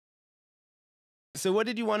So what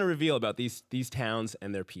did you want to reveal about these towns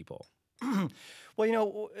and their people? Well, you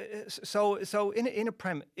know, so in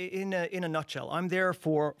a nutshell, I'm there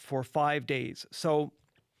for 5 days. So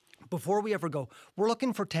before we ever go, we're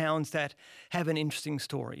looking for towns that have an interesting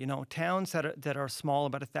story. You know, towns that are small,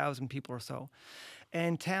 about 1,000 people or so,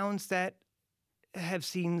 and towns that have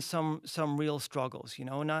seen some real struggles. You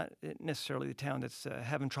know, not necessarily the town that's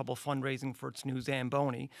having trouble fundraising for its new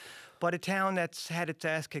Zamboni, but a town that's had its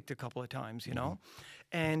ass kicked a couple of times. You know,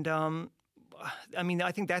 and I mean,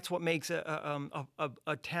 I think that's what makes a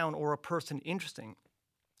town or a person interesting,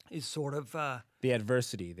 is sort of The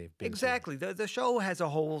adversity they've been exactly. The show has a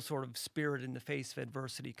whole sort of spirit in the face of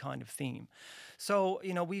adversity kind of theme. So,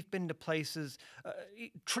 you know, we've been to places,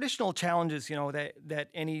 traditional challenges, you know, that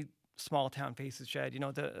any small town faces, Shad. You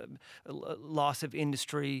know, the loss of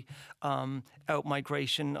industry,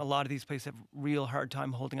 out-migration. A lot of these places have real hard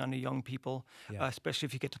time holding on to young people, especially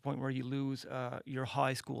if you get to the point where you lose your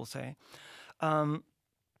high school, say. So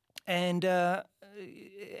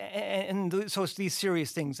it's these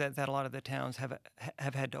serious things that a lot of the towns have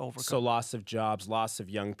had to overcome. So loss of jobs, loss of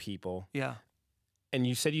young people. Yeah. And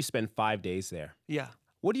you said you spend 5 days there. Yeah.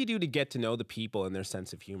 What do you do to get to know the people and their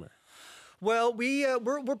sense of humor? Well,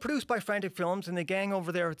 we're produced by Frantic Films, and the gang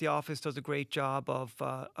over there at the office does a great job of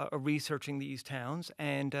researching these towns.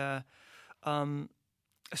 And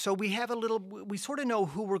so we have we sort of know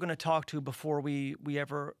who we're going to talk to before we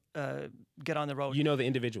ever get on the road. You know the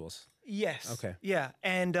individuals? Yes. Okay. Yeah,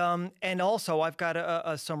 and also I've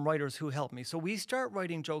got some writers who help me. So we start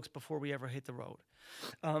writing jokes before we ever hit the road.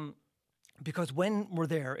 Because when we're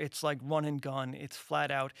there, it's like run and gun. It's flat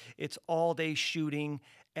out. It's all day shooting.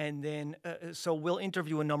 And then, so we'll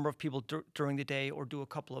interview a number of people during the day, or do a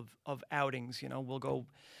couple of outings. You know, we'll go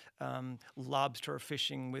lobster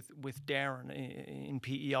fishing with Darren in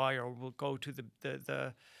PEI, or we'll go to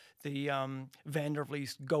the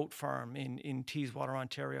Vandervlies goat farm in Teeswater,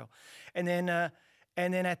 Ontario. And then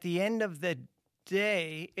at the end of the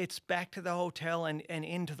day, it's back to the hotel and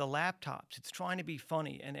into the laptops. It's trying to be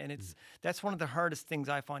funny, and that's one of the hardest things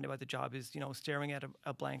I find about the job, is, you know, staring at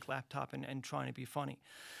a blank laptop and trying to be funny.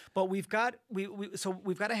 But we've got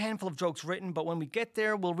a handful of jokes written, but when we get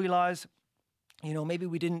there, we'll realize, you know, maybe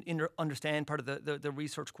we didn't understand part of the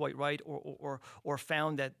research quite right, or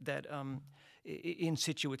found that in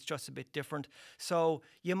situ it's just a bit different. So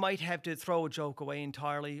you might have to throw a joke away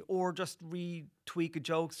entirely, or just retweak a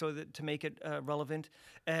joke so that to make it relevant.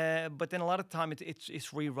 But then a lot of the time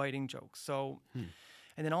it's rewriting jokes. So.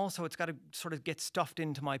 And then also it's got to sort of get stuffed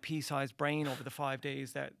into my pea-sized brain over the 5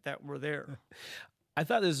 days that we're there. I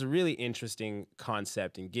thought this was a really interesting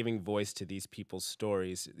concept in giving voice to these people's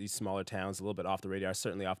stories, these smaller towns, a little bit off the radar,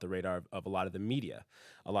 certainly off the radar of a lot of the media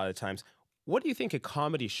a lot of times. What do you think a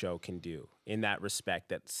comedy show can do in that respect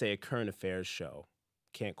that, say, a current affairs show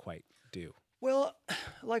can't quite do? Well,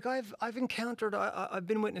 like I've encountered, I've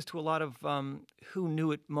been witness to a lot of who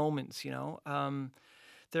knew it moments, you know.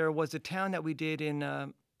 There was a town that we did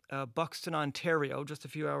in Buxton, Ontario, just a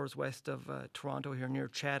few hours west of Toronto here near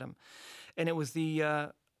Chatham. And it was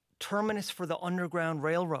the terminus for the Underground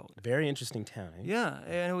Railroad. Very interesting town, eh? Yeah,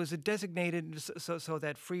 and it was designated so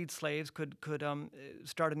that freed slaves could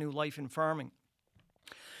start a new life in farming.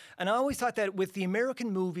 And I always thought that with the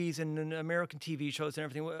American movies and American TV shows and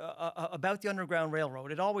everything about the Underground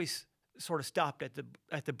Railroad, it always sort of stopped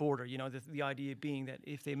at the border. You know, the idea being that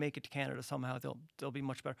if they make it to Canada somehow, they'll be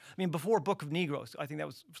much better. I mean, before Book of Negroes, I think that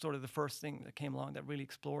was sort of the first thing that came along that really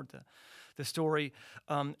explored the story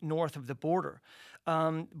north of the border.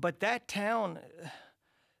 But that town,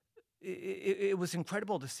 it was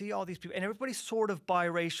incredible to see all these people, and everybody's sort of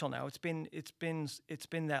biracial now. It's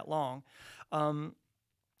been that long,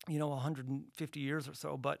 you know, 150 years or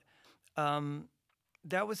so, but.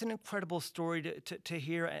 That was an incredible story to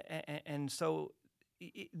hear, and so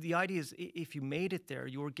the idea is, if you made it there,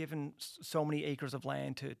 you were given so many acres of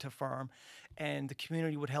land to farm, and the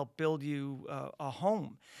community would help build you a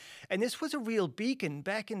home. And this was a real beacon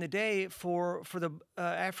back in the day for the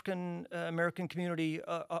African American community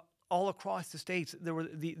all across the states. There were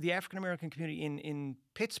the African American community in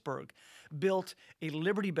Pittsburgh built a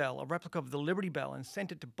Liberty Bell, a replica of the Liberty Bell, and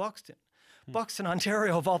sent it to Buxton. Buxton,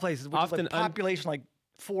 Ontario, of all places, which is like population like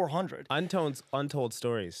 400. Untold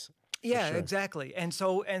stories. Yeah, sure. Exactly. And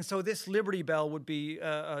so this Liberty Bell would be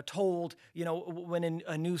told, you know, when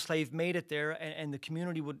a new slave made it there, and the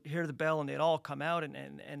community would hear the bell, and they'd all come out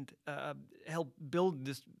and help build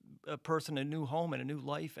this person a new home and a new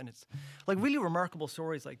life. And it's like really remarkable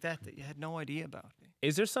stories like that you had no idea about.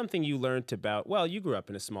 Is there something you learned about, well, you grew up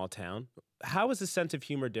in a small town. How is the sense of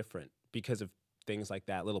humor different because of things like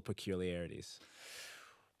that, little peculiarities?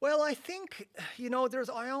 Well, I think,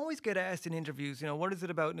 I always get asked in interviews, what is it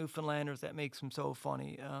about Newfoundlanders that makes them so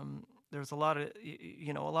funny? There's a lot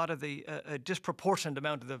of, a disproportionate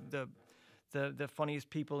amount of the funniest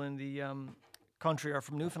people in the country are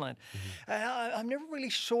from Newfoundland. I'm never really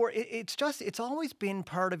sure. It's always been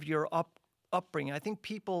part of your upbringing. I think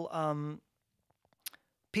people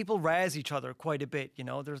razz each other quite a bit.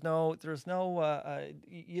 There's no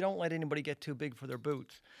you don't let anybody get too big for their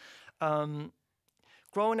boots.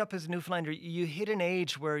 Growing up as a Newfoundlander, you hit an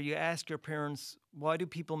age where you ask your parents, why do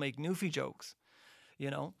people make Newfie jokes?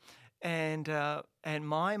 And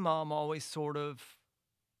my mom always sort of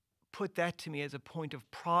put that to me as a point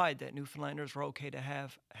of pride that Newfoundlanders are okay to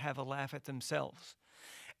have a laugh at themselves.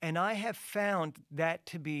 And I have found that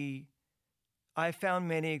to be, I found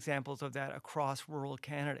many examples of that across rural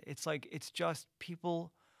Canada. It's just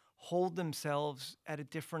people hold themselves at a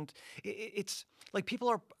different, it's like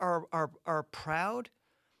people are proud.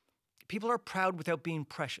 People are proud without being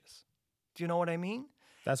precious. Do you know what I mean?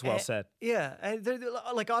 That's well said. Yeah. And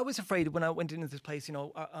like I was afraid when I went into this place,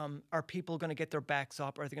 are people going to get their backs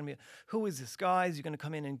up? Are they going to be, who is this guy? Is he going to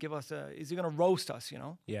come in and give us is he going to roast us,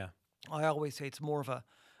 Yeah. I always say it's more of a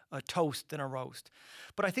toast than a roast.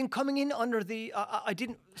 But I think coming in under the,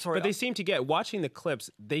 But they seem to get, watching the clips,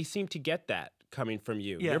 they seem to get that coming from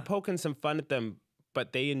you. Yeah. You're poking some fun at them,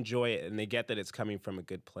 but they enjoy it and they get that it's coming from a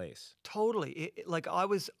good place. Totally. I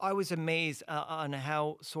was amazed on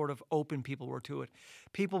how sort of open people were to it.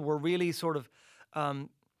 People were really sort of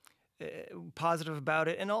positive about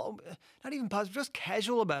it, and not even positive, just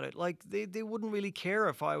casual about it. Like they wouldn't really care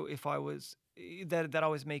if I was that I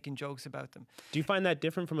was making jokes about them. Do you find that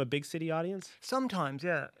different from a big city audience? Sometimes,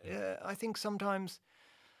 yeah. I think sometimes.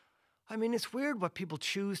 I mean, it's weird what people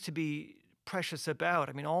choose to be precious about.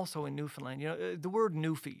 I mean, also in Newfoundland, the word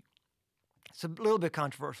Newfie, it's a little bit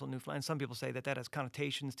controversial in Newfoundland. Some people say that has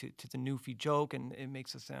connotations to the Newfie joke, and it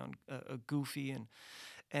makes us sound goofy.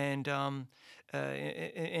 And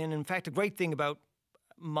in fact, a great thing about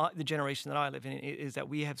the generation that I live in is that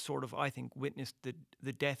we have sort of, I think, witnessed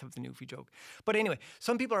the death of the Newfie joke. But anyway,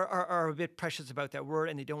 some people are a bit precious about that word,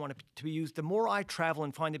 and they don't want it to be used. The more I travel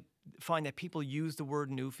and find that people use the word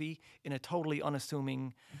Newfie in a totally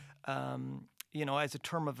unassuming, as a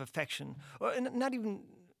term of affection, or not even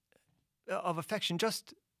of affection,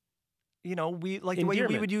 just, we like the way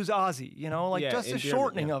we would use Aussie, just a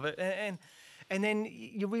shortening of it. And then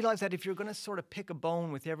you realize that if you're going to sort of pick a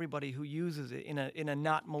bone with everybody who uses it in a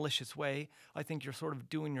not malicious way, I think you're sort of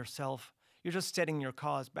doing yourself, you're just setting your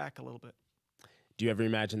cause back a little bit. Do you ever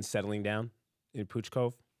imagine settling down in Pooch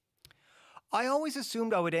Cove? I always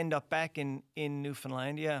assumed I would end up back in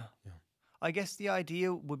Newfoundland, yeah. I guess the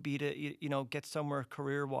idea would be to, get somewhere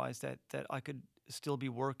career-wise that I could still be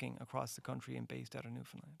working across the country and based out of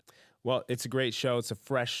Newfoundland. Well, it's a great show. It's a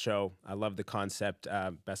fresh show. I love the concept.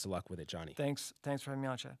 Best of luck with it, Jonny. Thanks for having me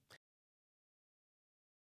on, Shad.